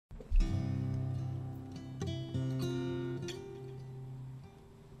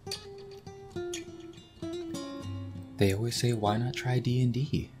They always say, why not try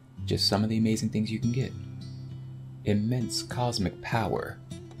D&D? Just some of the amazing things you can get. Immense cosmic power.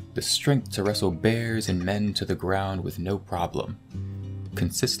 The strength to wrestle bears and men to the ground with no problem.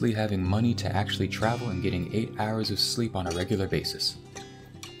 Consistently having money to actually travel and getting 8 hours of sleep on a regular basis.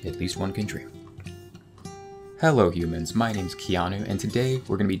 At least one can dream. Hello humans, my name's Keanu, and today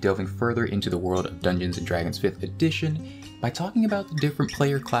we're going to be delving further into the world of Dungeons & Dragons 5th edition by talking about the different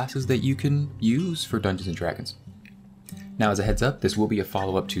player classes that you can use for Dungeons & Dragons. Now, as a heads up, this will be a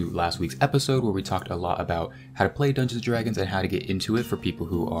follow-up to last week's episode where we talked a lot about how to play Dungeons & Dragons and how to get into it for people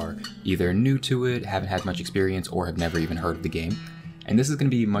who are either new to it, haven't had much experience, or have never even heard of the game. And this is going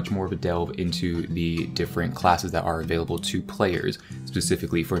to be much more of a delve into the different classes that are available to players,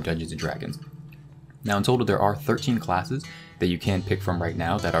 specifically for Dungeons & Dragons. Now, in total, there are 13 classes that you can pick from right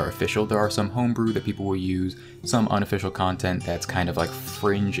now that are official. There are some homebrew that people will use, some unofficial content that's kind of like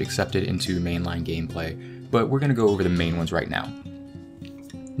fringe accepted into mainline gameplay, but we're going to go over the main ones right now.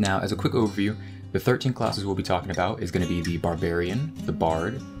 Now, as a quick overview, the 13 classes we'll be talking about is going to be the Barbarian, the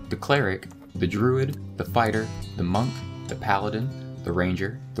Bard, the Cleric, the Druid, the Fighter, the Monk, the Paladin, the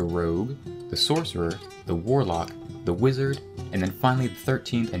Ranger, the Rogue, the Sorcerer, the Warlock, the Wizard, and then finally the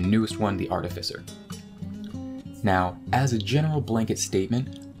 13th and newest one, the Artificer. Now, as a general blanket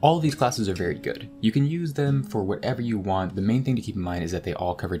statement, all of these classes are very good. You can use them for whatever you want. The main thing to keep in mind is that they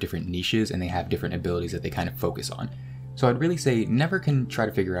all cover different niches and they have different abilities that they kind of focus on. So I'd really say never can try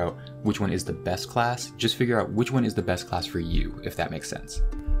to figure out which one is the best class, just figure out which one is the best class for you, if that makes sense.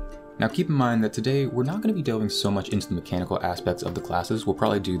 Now keep in mind that today we're not going to be delving so much into the mechanical aspects of the classes. We'll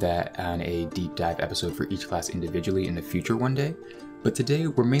probably do that on a deep dive episode for each class individually in the future one day. But today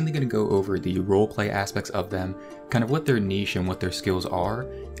we're mainly going to go over the roleplay aspects of them, kind of what their niche and what their skills are,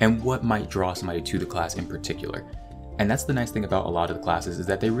 and what might draw somebody to the class in particular. And that's the nice thing about a lot of the classes is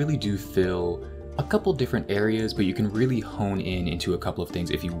that they really do fill a couple different areas, but you can really hone in into a couple of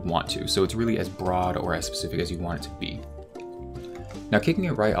things if you want to. So it's really as broad or as specific as you want it to be. Now kicking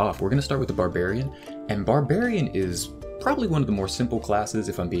it right off, we're going to start with the Barbarian, and Barbarian is probably one of the more simple classes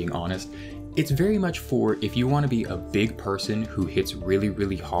if I'm being honest. It's very much for if you want to be a big person who hits really,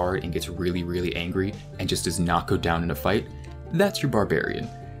 really hard and gets really, really angry and just does not go down in a fight, that's your Barbarian.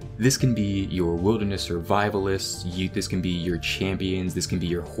 This can be your wilderness survivalists, this can be your champions, this can be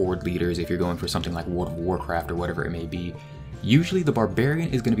your horde leaders if you're going for something like World of Warcraft or whatever it may be. Usually the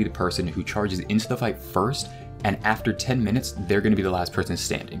Barbarian is going to be the person who charges into the fight first, and after 10 minutes, they're going to be the last person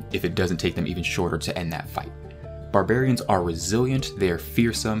standing, if it doesn't take them even shorter to end that fight. Barbarians are resilient, they are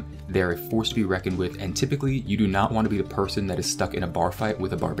fearsome, they are a force to be reckoned with, and typically you do not want to be the person that is stuck in a bar fight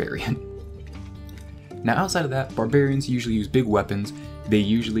with a Barbarian. Now outside of that, Barbarians usually use big weapons. They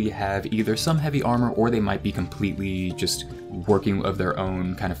usually have either some heavy armor or they might be completely just working of their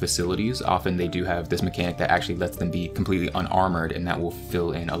own kind of facilities. Often they do have this mechanic that actually lets them be completely unarmored, and that will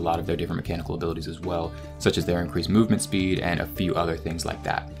fill in a lot of their different mechanical abilities as well, such as their increased movement speed and a few other things like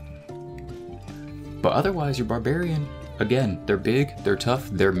that. But otherwise, your Barbarian, again, they're big, they're tough,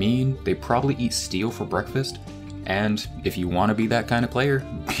 they're mean, they probably eat steel for breakfast, and if you want to be that kind of player,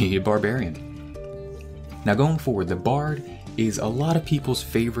 be a Barbarian. Now going forward, the Bard is a lot of people's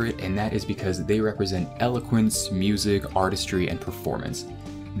favorite, and that is because they represent eloquence, music, artistry, and performance.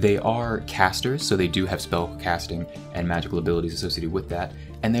 They are casters, so they do have spell casting and magical abilities associated with that,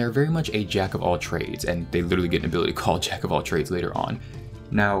 and they are very much a jack of all trades, and they literally get an ability called jack of all trades later on.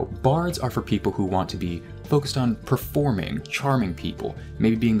 Now, bards are for people who want to be focused on performing, charming people,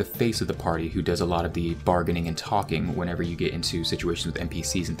 maybe being the face of the party who does a lot of the bargaining and talking whenever you get into situations with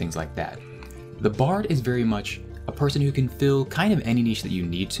NPCs and things like that. The bard is very much a person who can fill kind of any niche that you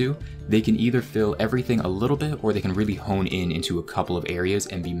need to. They can either fill everything a little bit, or they can really hone in into a couple of areas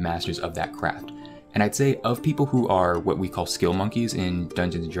and be masters of that craft. And I'd say of people who are what we call skill monkeys in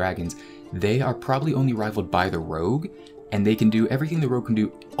Dungeons & Dragons, they are probably only rivaled by the rogue, and they can do everything the rogue can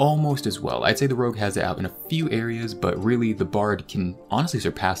do almost as well. I'd say the rogue has it out in a few areas, but really the bard can honestly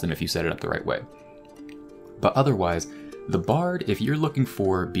surpass them if you set it up the right way. But otherwise, the bard, if you're looking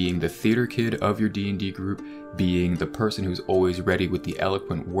for being the theater kid of your D&D group, being the person who's always ready with the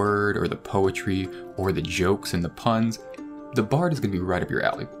eloquent word or the poetry or the jokes and the puns, the bard is going to be right up your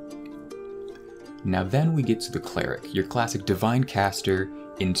alley. Now then we get to the cleric, your classic divine caster,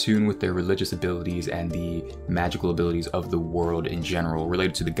 in tune with their religious abilities and the magical abilities of the world in general,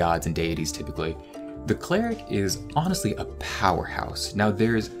 related to the gods and deities typically. The cleric is honestly a powerhouse. Now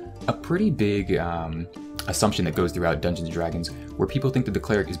there's a pretty big assumption that goes throughout Dungeons & Dragons where people think that the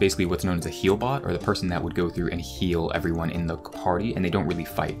cleric is basically what's known as a heal bot, or the person that would go through and heal everyone in the party, and they don't really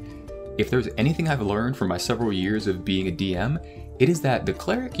fight. If there's anything I've learned from my several years of being a DM, it is that the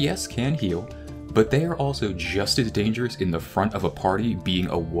cleric, yes, can heal, but they are also just as dangerous in the front of a party, being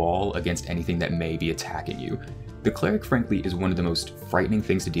a wall against anything that may be attacking you. The cleric, frankly, is one of the most frightening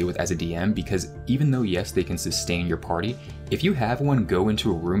things to deal with as a DM, because even though yes, they can sustain your party, if you have one go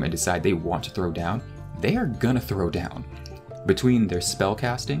into a room and decide they want to throw down, they are gonna throw down. Between their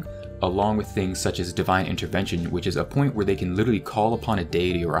spellcasting, along with things such as divine intervention, which is a point where they can literally call upon a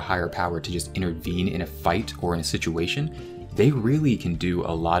deity or a higher power to just intervene in a fight or in a situation, they really can do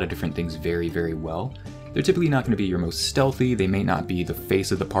a lot of different things very, very well. They're typically not going to be your most stealthy, they may not be the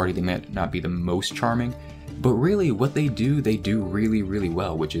face of the party, they may not be the most charming, but really what they do really, really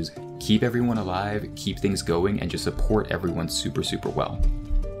well, which is keep everyone alive, keep things going, and just support everyone super, super well.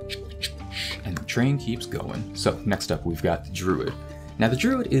 And the train keeps going. So next up we've got the Druid. Now the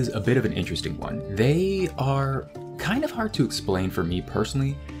Druid is a bit of an interesting one. They are kind of hard to explain for me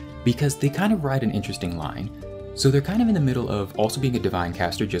personally, because they kind of ride an interesting line. So they're kind of in the middle of also being a divine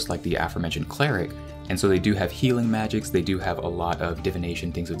caster, just like the aforementioned cleric, and so they do have healing magics, they do have a lot of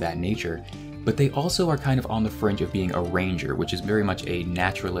divination, things of that nature, but they also are kind of on the fringe of being a ranger, which is very much a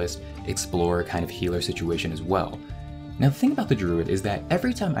naturalist, explorer kind of healer situation as well. Now the thing about the Druid is that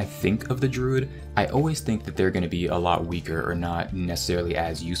every time I think of the Druid, I always think that they're going to be a lot weaker or not necessarily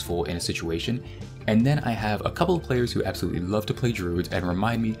as useful in a situation, and then I have a couple of players who absolutely love to play Druids and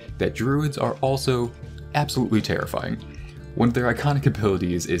remind me that Druids are also absolutely terrifying. One of their iconic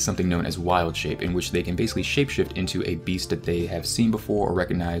abilities is something known as Wild Shape, in which they can basically shapeshift into a beast that they have seen before or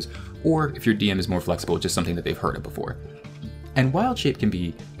recognized, or if your DM is more flexible, just something that they've heard of before. And Wild Shape can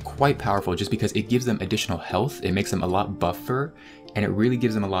be quite powerful just because it gives them additional health, it makes them a lot buffer, and it really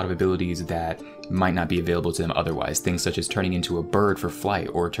gives them a lot of abilities that might not be available to them otherwise, things such as turning into a bird for flight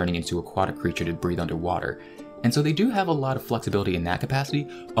or turning into an aquatic creature to breathe underwater. And so they do have a lot of flexibility in that capacity,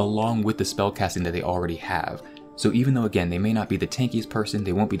 along with the spellcasting that they already have. So even though, again, they may not be the tankiest person,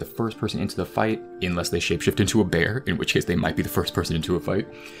 they won't be the first person into the fight, unless they shapeshift into a bear, in which case they might be the first person into a fight,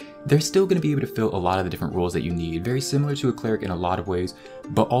 they're still going to be able to fill a lot of the different roles that you need, very similar to a cleric in a lot of ways,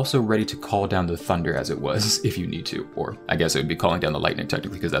 but also ready to call down the thunder as it was, if you need to. Or I guess it would be calling down the lightning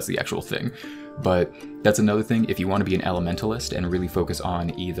technically, because that's the actual thing. But that's another thing, if you want to be an elementalist and really focus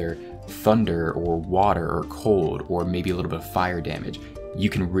on either thunder or water or cold or maybe a little bit of fire damage, you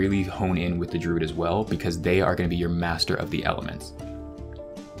can really hone in with the Druid as well, because they are going to be your master of the elements.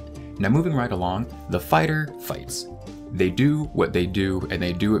 Now moving right along, the fighter fights. They do what they do, and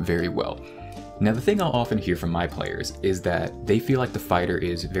they do it very well. Now the thing I'll often hear from my players is that they feel like the fighter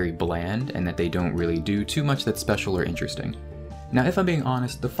is very bland and that they don't really do too much that's special or interesting. Now if I'm being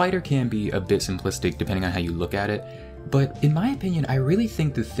honest, the fighter can be a bit simplistic depending on how you look at it, but in my opinion, I really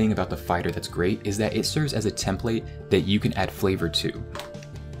think the thing about the fighter that's great is that it serves as a template that you can add flavor to.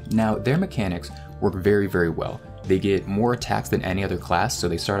 Now their mechanics work very, very well. They get more attacks than any other class, so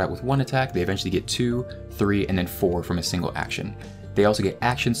they start out with 1 attack, they eventually get 2, 3, and then 4 from a single action. They also get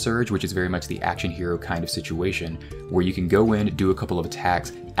Action Surge, which is very much the action hero kind of situation, where you can go in, do a couple of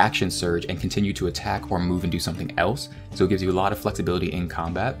attacks, Action Surge, and continue to attack or move and do something else, so it gives you a lot of flexibility in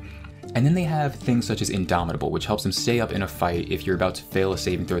combat. And then they have things such as Indomitable, which helps them stay up in a fight. If you're about to fail a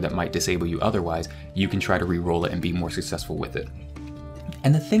saving throw that might disable you otherwise, you can try to re-roll it and be more successful with it.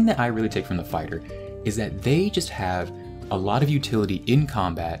 And the thing that I really take from the fighter is that they just have a lot of utility in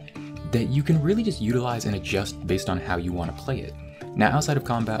combat that you can really just utilize and adjust based on how you want to play it. Now outside of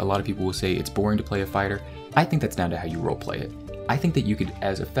combat, a lot of people will say it's boring to play a fighter. I think that's down to how you roleplay it. I think that you could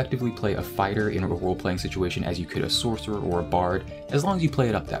as effectively play a fighter in a role-playing situation as you could a sorcerer or a bard, as long as you play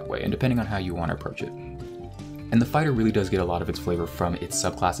it up that way, and depending on how you want to approach it. And the fighter really does get a lot of its flavor from its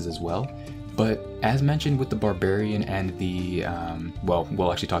subclasses as well. But as mentioned with the barbarian and the, well,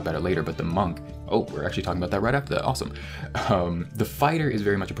 we'll actually talk about it later, but the monk, oh, we're actually talking about that right after that, awesome. The fighter is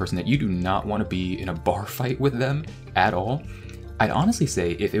very much a person that you do not want to be in a bar fight with them at all. I'd honestly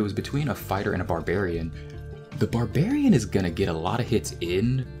say if it was between a fighter and a barbarian, the barbarian is going to get a lot of hits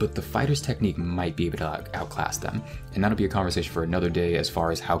in, but the fighter's technique might be able to outclass them. And that'll be a conversation for another day as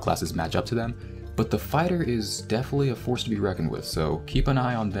far as how classes match up to them. But the fighter is definitely a force to be reckoned with, so keep an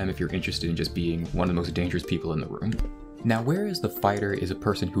eye on them if you're interested in just being one of the most dangerous people in the room. Now, whereas the fighter is a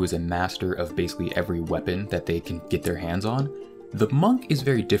person who is a master of basically every weapon that they can get their hands on, the monk is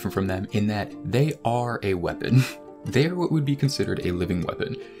very different from them in that they are a weapon. They are what would be considered a living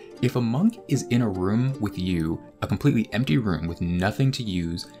weapon. If a monk is in a room with you, a completely empty room with nothing to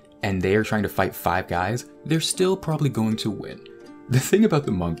use, and they are trying to fight 5 guys, they're still probably going to win. The thing about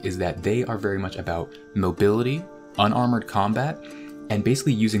the monk is that they are very much about mobility, unarmored combat, and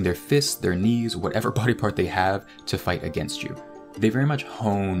basically using their fists, their knees, whatever body part they have to fight against you. They very much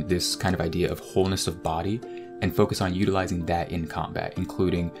hone this kind of idea of wholeness of body, and focus on utilizing that in combat,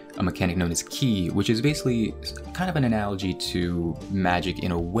 including a mechanic known as Ki, which is basically kind of an analogy to magic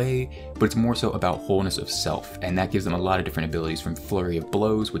in a way, but it's more so about wholeness of self, and that gives them a lot of different abilities, from Flurry of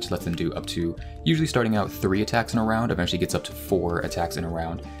Blows, which lets them do up to, usually starting out 3 attacks in a round, eventually gets up to 4 attacks in a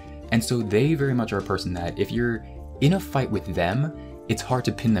round. And so they very much are a person that if you're in a fight with them, it's hard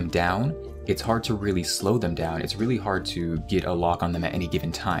to pin them down, it's hard to really slow them down, it's really hard to get a lock on them at any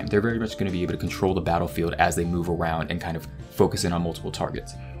given time. They're very much going to be able to control the battlefield as they move around and kind of focus in on multiple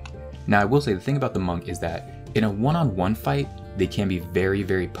targets. Now I will say the thing about the monk is that in a one-on-one fight, they can be very,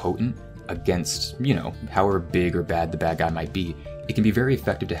 very potent against, however big or bad the bad guy might be. It can be very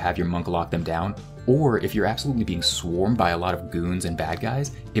effective to have your monk lock them down, or if you're absolutely being swarmed by a lot of goons and bad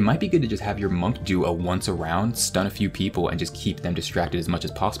guys, it might be good to just have your monk do a once around, stun a few people, and just keep them distracted as much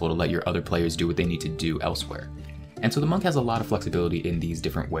as possible to let your other players do what they need to do elsewhere. And so the monk has a lot of flexibility in these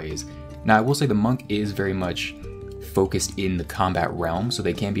different ways. Now I will say the monk is very much focused in the combat realm, so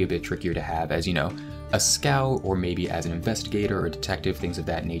they can be a bit trickier to have as, a scout or maybe as an investigator or a detective, things of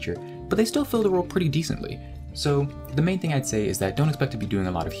that nature, but they still fill the role pretty decently. So the main thing I'd say is that don't expect to be doing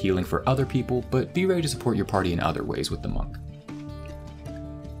a lot of healing for other people, but be ready to support your party in other ways with the monk.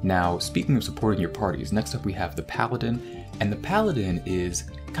 Now, speaking of supporting your parties, next up we have the paladin, and the paladin is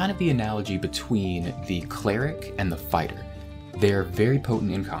kind of the analogy between the cleric and the fighter. They're very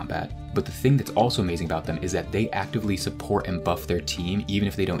potent in combat, but the thing that's also amazing about them is that they actively support and buff their team even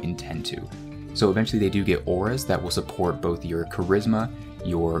if they don't intend to. So eventually they do get auras that will support both your charisma,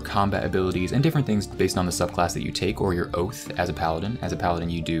 your combat abilities, and different things based on the subclass that you take, or your oath as a paladin. As a paladin,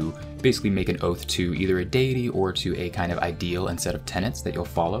 you do basically make an oath to either a deity or to a kind of ideal and set of tenets that you'll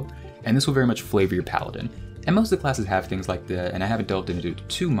follow, and this will very much flavor your paladin. And most of the classes have things like that, and I haven't delved into it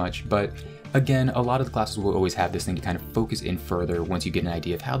too much, but again, a lot of the classes will always have this thing to kind of focus in further once you get an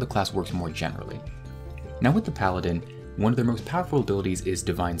idea of how the class works more generally. Now with the paladin, one of their most powerful abilities is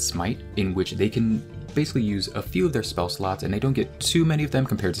Divine Smite, in which they can basically use a few of their spell slots, and they don't get too many of them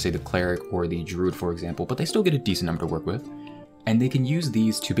compared to, say, the cleric or the druid, for example, but they still get a decent number to work with. And they can use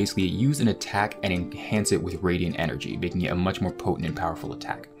these to basically use an attack and enhance it with radiant energy, making it a much more potent and powerful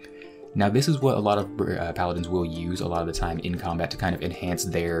attack. Now this is what a lot of paladins will use a lot of the time in combat to kind of enhance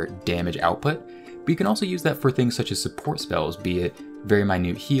their damage output, but you can also use that for things such as support spells, be it very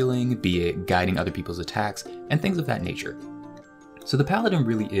minute healing, be it guiding other people's attacks, and things of that nature. So the paladin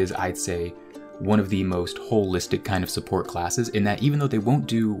really is, I'd say, one of the most holistic kind of support classes, in that even though they won't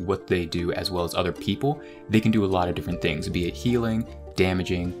do what they do as well as other people, they can do a lot of different things, be it healing,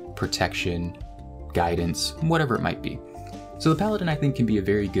 damaging, protection, guidance, whatever it might be. So the paladin, I think, can be a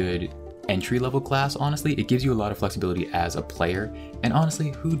very good entry-level class, honestly. It gives you a lot of flexibility as a player, and honestly,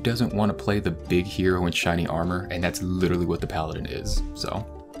 who doesn't want to play the big hero in shiny armor? And that's literally what the paladin is, so.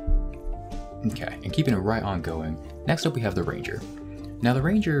 Okay, and keeping it right on going, next up we have the ranger. Now the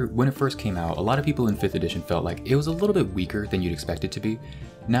ranger, when it first came out, a lot of people in 5th edition felt like it was a little bit weaker than you'd expect it to be.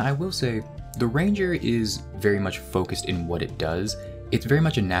 Now I will say, the ranger is very much focused in what it does. It's very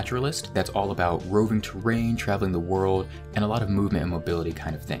much a naturalist that's all about roving terrain, traveling the world, and a lot of movement and mobility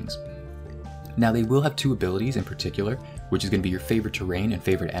kind of things. Now they will have 2 abilities in particular, which is going to be your favorite terrain and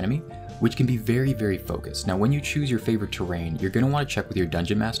favorite enemy, which can be very, very focused. Now when you choose your favorite terrain, you're going to want to check with your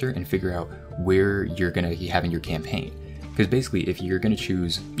dungeon master and figure out where you're going to be having your campaign. Because basically if you're going to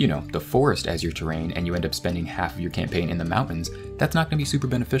choose, the forest as your terrain and you end up spending half of your campaign in the mountains, that's not going to be super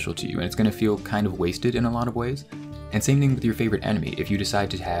beneficial to you, and it's going to feel kind of wasted in a lot of ways. And same thing with your favorite enemy. If you decide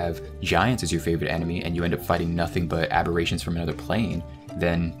to have giants as your favorite enemy and you end up fighting nothing but aberrations from another plane,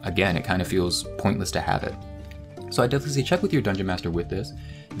 then again, it kind of feels pointless to have it. So I definitely say check with your dungeon master with this.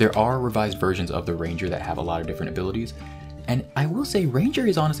 There are revised versions of the ranger that have a lot of different abilities. And I will say ranger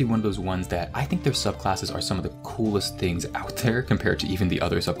is honestly one of those ones that I think their subclasses are some of the coolest things out there compared to even the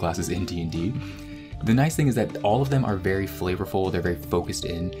other subclasses in D&D. The nice thing is that all of them are very flavorful, they're very focused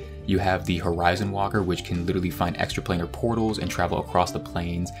in. You have the Horizon Walker, which can literally find extraplanar portals and travel across the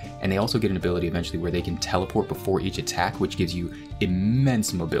planes, and they also get an ability eventually where they can teleport before each attack, which gives you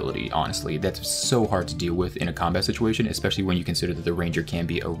immense mobility, honestly. That's so hard to deal with in a combat situation, especially when you consider that the ranger can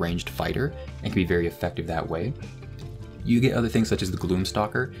be a ranged fighter and can be very effective that way. You get other things such as the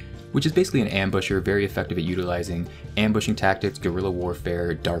Gloomstalker, which is basically an ambusher, very effective at utilizing ambushing tactics, guerrilla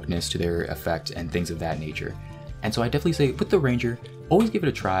warfare, darkness to their effect, and things of that nature. And so I definitely say, with the ranger, always give it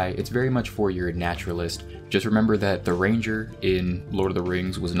a try. It's very much for your naturalist. Just remember that the ranger in Lord of the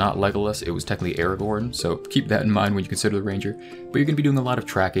Rings was not Legolas, it was technically Aragorn, so keep that in mind when you consider the ranger. But you're going to be doing a lot of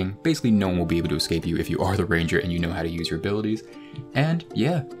tracking. Basically, no one will be able to escape you if you are the ranger and you know how to use your abilities. And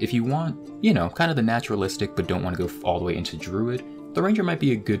yeah, if you want, kind of the naturalistic but don't want to go all the way into druid, the ranger might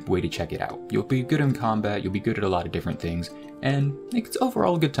be a good way to check it out. You'll be good in combat, you'll be good at a lot of different things, and it's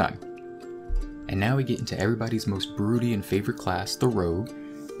overall a good time. And now we get into everybody's most broody and favorite class, the rogue.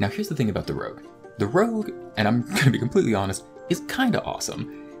 Now here's the thing about the rogue. The rogue, and I'm gonna be completely honest, is kinda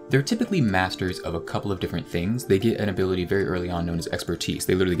awesome. They're typically masters of a couple of different things. They get an ability very early on known as expertise.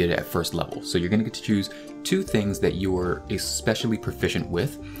 They literally get it at first level. So you're gonna get to choose 2 things that you're especially proficient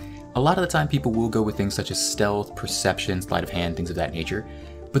with. A lot of the time people will go with things such as stealth, perception, sleight of hand, things of that nature.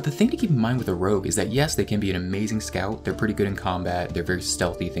 But the thing to keep in mind with a rogue is that yes, they can be an amazing scout, they're pretty good in combat, they're very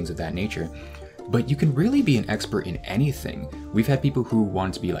stealthy, things of that nature. But you can really be an expert in anything. We've had people who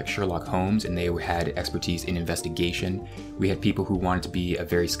wanted to be like Sherlock Holmes and they had expertise in investigation. We had people who wanted to be a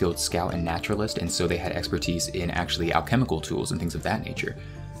very skilled scout and naturalist, and so they had expertise in actually alchemical tools and things of that nature.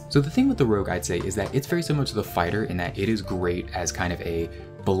 So the thing with the rogue, I'd say, is that it's very similar to the fighter in that it is great as kind of a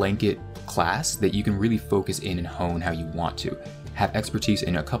blanket class that you can really focus in and hone how you want to. Have expertise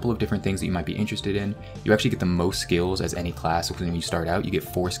in a couple of different things that you might be interested in. You actually get the most skills as any class, because when you start out you get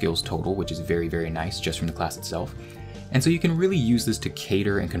 4 skills total, which is very, very nice just from the class itself. And so you can really use this to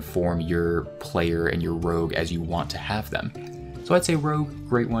cater and conform your player and your rogue as you want to have them. So I'd say rogue,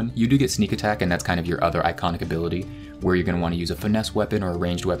 great one. You do get sneak attack, and that's kind of your other iconic ability, where you're going to want to use a finesse weapon or a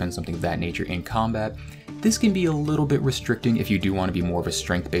ranged weapon, something of that nature in combat. This can be a little bit restricting if you do want to be more of a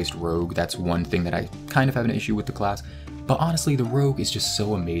strength-based rogue. That's one thing that I kind of have an issue with the class. But honestly, the rogue is just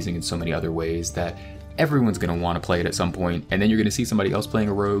so amazing in so many other ways that everyone's going to want to play it at some point, and then you're going to see somebody else playing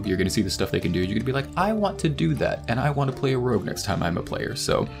a rogue, you're going to see the stuff they can do, you're going to be like, I want to do that, and I want to play a rogue next time I'm a player,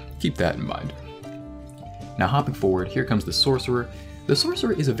 so keep that in mind. Now hopping forward, here comes the sorcerer. The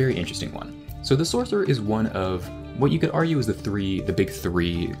sorcerer is a very interesting one. So the sorcerer is one of what you could argue is the big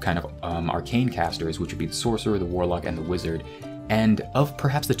three kind of arcane casters, which would be the sorcerer, the warlock, and the wizard. And of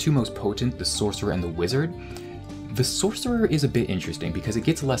perhaps the 2 most potent, the sorcerer and the wizard, the sorcerer is a bit interesting because it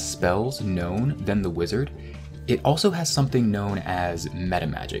gets less spells known than the wizard. It also has something known as meta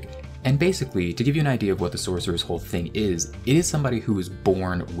magic. And basically, to give you an idea of what the sorcerer's whole thing is, it is somebody who is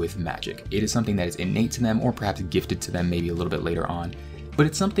born with magic. It is something that is innate to them or perhaps gifted to them maybe a little bit later on. But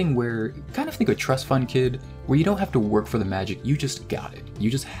it's something where, kind of think a trust fund kid, where you don't have to work for the magic, you just got it.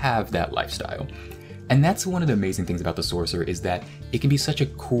 You just have that lifestyle. And that's one of the amazing things about the sorcerer, is that it can be such a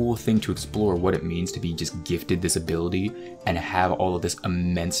cool thing to explore what it means to be just gifted this ability and have all of this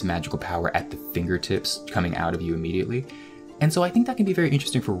immense magical power at the fingertips coming out of you immediately. And so I think that can be very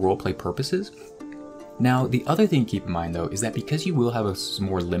interesting for roleplay purposes. Now, the other thing to keep in mind though is that because you will have a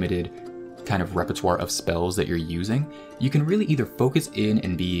more limited kind of repertoire of spells that you're using, you can really either focus in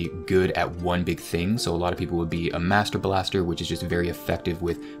and be good at one big thing. So a lot of people would be a master blaster, which is just very effective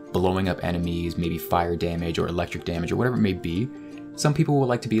with blowing up enemies, maybe fire damage or electric damage or whatever it may be. Some people would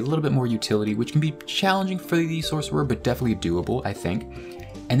like to be a little bit more utility, which can be challenging for the sorcerer, but definitely doable, I think.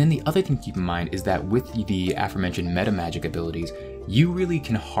 And then the other thing to keep in mind is that with the aforementioned meta magic abilities, you really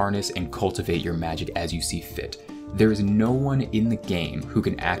can harness and cultivate your magic as you see fit. There is no one in the game who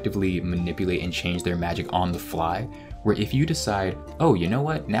can actively manipulate and change their magic on the fly, where if you decide, oh, you know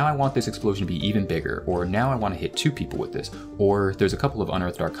what, now I want this explosion to be even bigger, or now I want to hit 2 people with this, or there's a couple of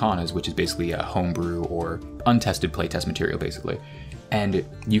unearthed arcanas, which is basically a homebrew or untested playtest material basically, and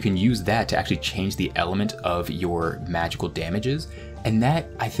you can use that to actually change the element of your magical damages. And that,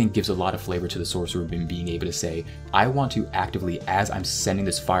 I think, gives a lot of flavor to the sorcerer in being able to say, I want to actively, as I'm sending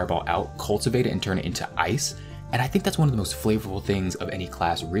this fireball out, cultivate it and turn it into ice. And I think that's one of the most flavorful things of any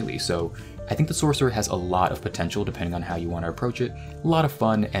class, really. So I think the sorcerer has a lot of potential depending on how you want to approach it. A lot of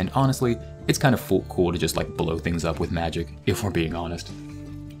fun, and honestly, it's kind of cool to just like blow things up with magic, if we're being honest.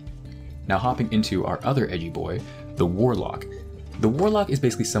 Now hopping into our other edgy boy, the warlock. The warlock is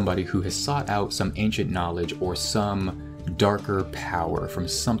basically somebody who has sought out some ancient knowledge or some darker power from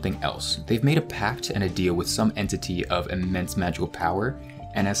something else. They've made a pact and a deal with some entity of immense magical power,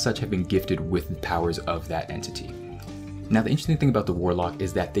 and as such have been gifted with the powers of that entity. Now the interesting thing about the warlock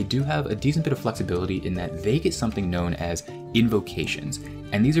is that they do have a decent bit of flexibility in that they get something known as invocations,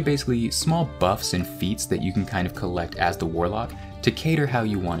 and these are basically small buffs and feats that you can kind of collect as the warlock to cater how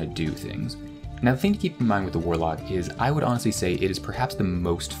you want to do things. Now the thing to keep in mind with the warlock is I would honestly say it is perhaps the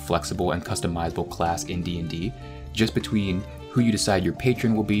most flexible and customizable class in D&D, just between who you decide your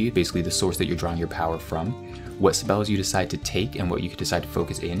patron will be, basically the source that you're drawing your power from, what spells you decide to take and what you can decide to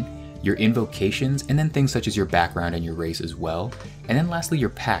focus in, your invocations, and then things such as your background and your race as well. And then lastly, your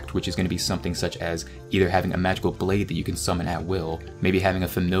pact, which is going to be something such as either having a magical blade that you can summon at will, maybe having a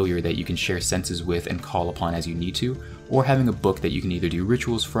familiar that you can share senses with and call upon as you need to, or having a book that you can either do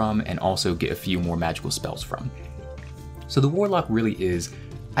rituals from and also get a few more magical spells from. So the warlock really is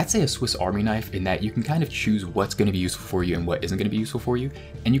I'd say a Swiss Army knife in that you can kind of choose what's going to be useful for you and what isn't going to be useful for you,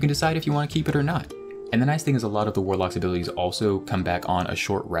 and you can decide if you want to keep it or not. And the nice thing is a lot of the Warlock's abilities also come back on a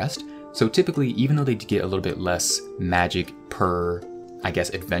short rest, so typically even though they get a little bit less magic per, I guess,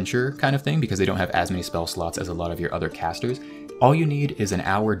 adventure kind of thing, because they don't have as many spell slots as a lot of your other casters, all you need is an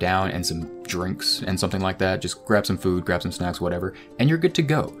hour down and some drinks and something like that. Just grab some food, grab some snacks, whatever, and you're good to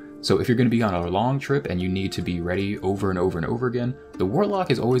go. So if you're going to be on a long trip and you need to be ready over and over and over again, the Warlock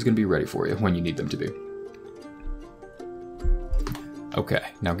is always going to be ready for you when you need them to be. Okay,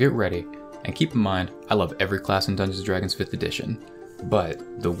 now get ready, and keep in mind, I love every class in Dungeons & Dragons 5th edition,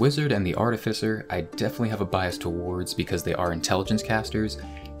 but the Wizard and the Artificer I definitely have a bias towards because they are intelligence casters,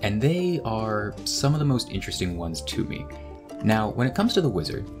 and they are some of the most interesting ones to me. Now, when it comes to the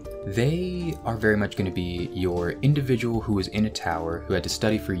Wizard, they are very much going to be your individual who is in a tower who had to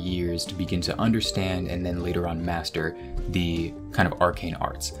study for years to begin to understand and then later on master the kind of arcane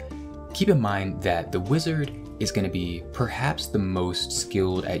arts. Keep in mind that the Wizard is going to be perhaps the most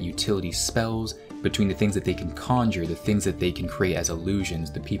skilled at utility spells between the things that they can conjure, the things that they can create as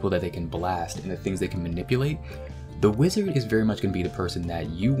illusions, the people that they can blast, and the things they can manipulate. The Wizard is very much going to be the person that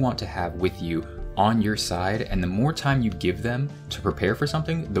you want to have with you on your side, and the more time you give them to prepare for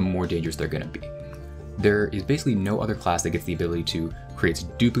something, the more dangerous they're going to be. There is basically no other class that gets the ability to create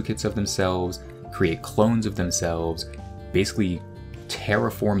duplicates of themselves, create clones of themselves, basically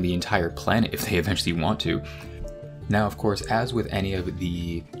terraform the entire planet if they eventually want to. Now, of course, as with any of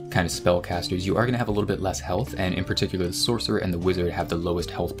the kind of spellcasters, you are going to have a little bit less health, and in particular the Sorcerer and the Wizard have the lowest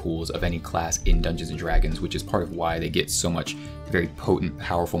health pools of any class in Dungeons & Dragons, which is part of why they get so much very potent,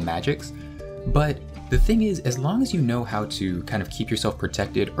 powerful magics. But the thing is, as long as you know how to kind of keep yourself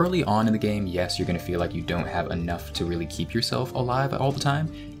protected early on in the game, yes, you're going to feel like you don't have enough to really keep yourself alive all the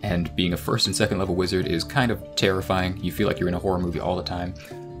time, and being a first and second level wizard is kind of terrifying. You feel like you're in a horror movie all the time.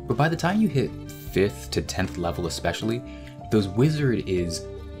 But by the time you hit 5th to 10th level especially, those wizard is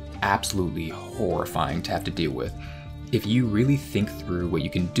absolutely horrifying to have to deal with. If you really think through what you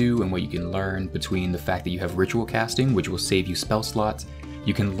can do and what you can learn between the fact that you have ritual casting, which will save you spell slots,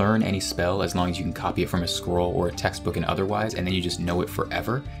 you can learn any spell as long as you can copy it from a scroll or a textbook and otherwise, and then you just know it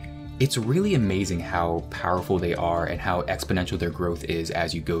forever. It's really amazing how powerful they are and how exponential their growth is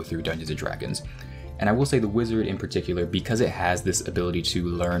as you go through Dungeons & Dragons. And I will say the Wizard in particular, because it has this ability to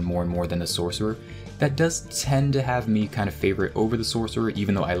learn more and more than the Sorcerer, that does tend to have me kind of favor it over the Sorcerer,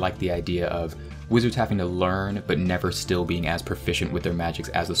 even though I like the idea of Wizards having to learn but never still being as proficient with their magics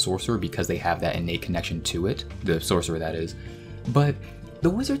as the Sorcerer because they have that innate connection to it, the Sorcerer that is. But the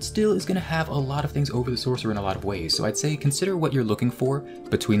Wizard still is going to have a lot of things over the Sorcerer in a lot of ways, so I'd say consider what you're looking for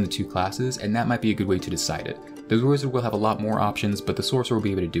between the two classes, and that might be a good way to decide it. The Wizard will have a lot more options, but the Sorcerer will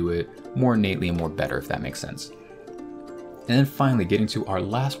be able to do it more innately and more better, if that makes sense. And then finally, getting to our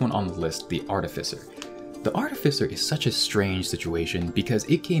last one on the list, the Artificer. The Artificer is such a strange situation because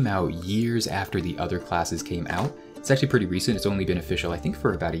it came out years after the other classes came out. It's actually pretty recent, it's only been official I think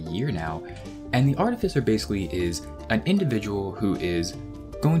for about a year now, and the Artificer basically is an individual who is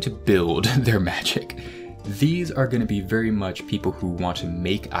going to build their magic. These are going to be very much people who want to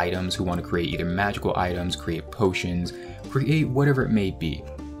make items, who want to create either magical items, create potions, create whatever it may be.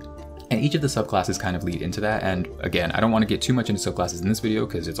 And each of the subclasses kind of lead into that, and again, I don't want to get too much into subclasses in this video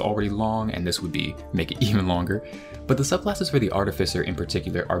because it's already long and this would make it even longer. But the subclasses for the Artificer in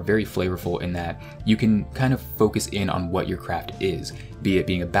particular are very flavorful in that you can kind of focus in on what your craft is, be it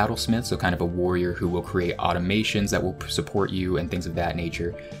being a battlesmith, so kind of a warrior who will create automations that will support you and things of that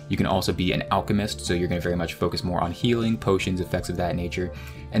nature. You can also be an alchemist, so you're going to very much focus more on healing, potions, effects of that nature.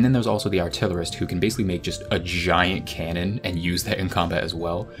 And then there's also the artillerist who can basically make just a giant cannon and use that in combat as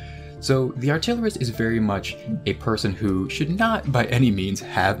well. So the artillerist is very much a person who should not by any means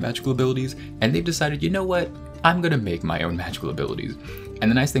have magical abilities, and they've decided, you know what, I'm gonna make my own magical abilities. And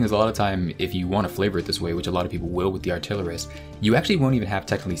the nice thing is a lot of time, if you want to flavor it this way, which a lot of people will with the artillerist, you actually won't even have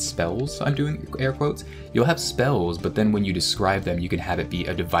technically spells, I'm doing air quotes. You'll have spells, but then when you describe them, you can have it be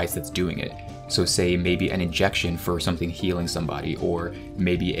a device that's doing it. So say maybe an injection for something healing somebody, or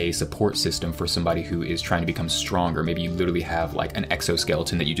maybe a support system for somebody who is trying to become stronger. Maybe you literally have like an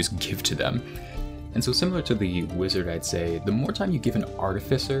exoskeleton that you just give to them. And so similar to the Wizard, I'd say, the more time you give an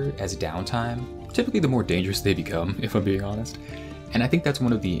Artificer as downtime, typically the more dangerous they become, if I'm being honest. And I think that's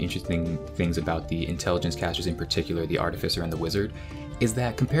one of the interesting things about the intelligence casters in particular, the Artificer and the Wizard, is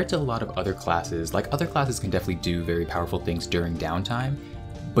that compared to a lot of other classes, like other classes can definitely do very powerful things during downtime,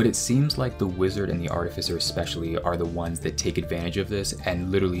 but it seems like the Wizard and the Artificer especially are the ones that take advantage of this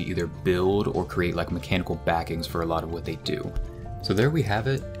and literally either build or create like mechanical backings for a lot of what they do. So there we have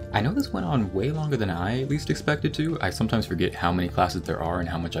it. I know this went on way longer than I at least expected to. I sometimes forget how many classes there are and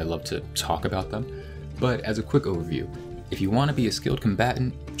how much I love to talk about them. But as a quick overview, if you want to be a skilled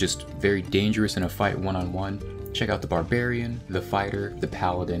combatant, just very dangerous in a fight one-on-one, check out the Barbarian, the Fighter, the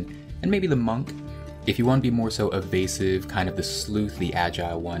Paladin, and maybe the Monk. If you want to be more so evasive, kind of the Sleuth, the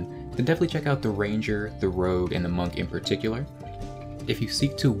Agile one, then definitely check out the Ranger, the Rogue, and the Monk in particular. If you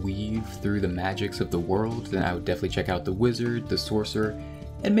seek to weave through the magics of the world, then I would definitely check out the Wizard, the Sorcerer,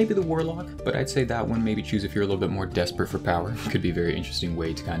 and maybe the Warlock, but I'd say that one maybe choose if you're a little bit more desperate for power. Could be a very interesting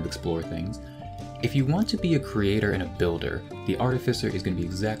way to kind of explore things. If you want to be a creator and a builder, the Artificer is going to be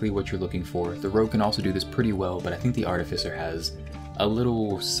exactly what you're looking for. The Rogue can also do this pretty well, but I think the Artificer has a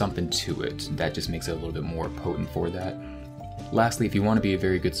little something to it that just makes it a little bit more potent for that. Lastly, if you want to be a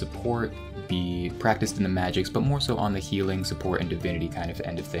very good support, be practiced in the magics, but more so on the healing, support, and divinity kind of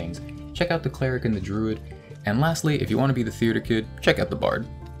end of things, check out the Cleric and the Druid. And lastly, if you want to be the theater kid, check out the Bard.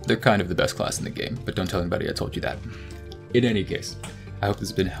 They're kind of the best class in the game, but don't tell anybody I told you that. In any case, I hope this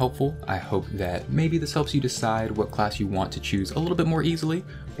has been helpful. I hope that maybe this helps you decide what class you want to choose a little bit more easily,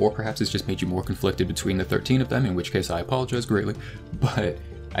 or perhaps it's just made you more conflicted between the 13 of them, in which case I apologize greatly. But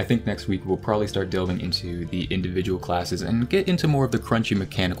I think next week we'll probably start delving into the individual classes and get into more of the crunchy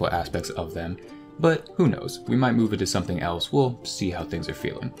mechanical aspects of them. But who knows, we might move into something else. We'll see how things are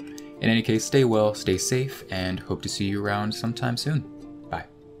feeling. In any case, stay well, stay safe, and hope to see you around sometime soon.